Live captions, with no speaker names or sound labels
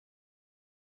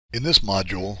In this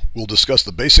module, we'll discuss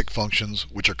the basic functions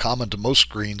which are common to most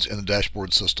screens in the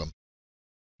dashboard system: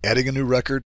 adding a new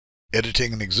record,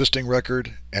 editing an existing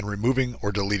record, and removing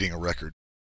or deleting a record.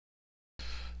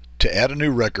 To add a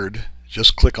new record,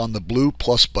 just click on the blue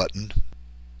plus button,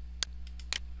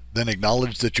 then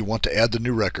acknowledge that you want to add the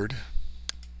new record,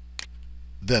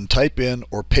 then type in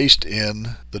or paste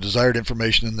in the desired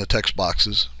information in the text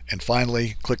boxes, and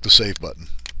finally click the Save button.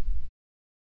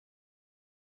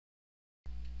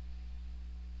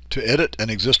 To edit an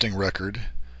existing record,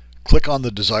 click on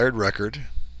the desired record,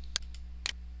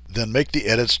 then make the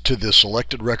edits to the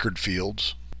selected record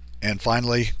fields, and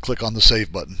finally click on the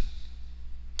Save button.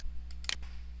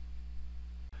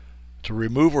 To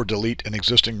remove or delete an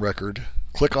existing record,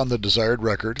 click on the desired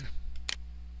record,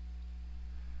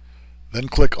 then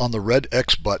click on the red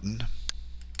X button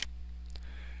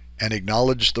and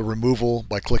acknowledge the removal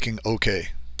by clicking OK.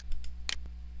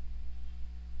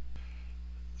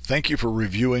 Thank you for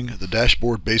reviewing the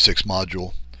Dashboard Basics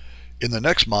module. In the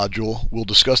next module, we'll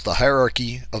discuss the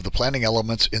hierarchy of the planning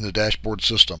elements in the dashboard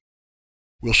system.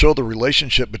 We'll show the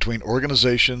relationship between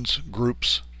organizations,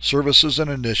 groups, services and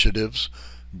initiatives,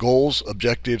 goals,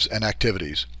 objectives, and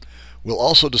activities. We'll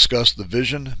also discuss the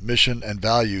vision, mission, and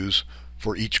values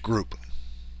for each group.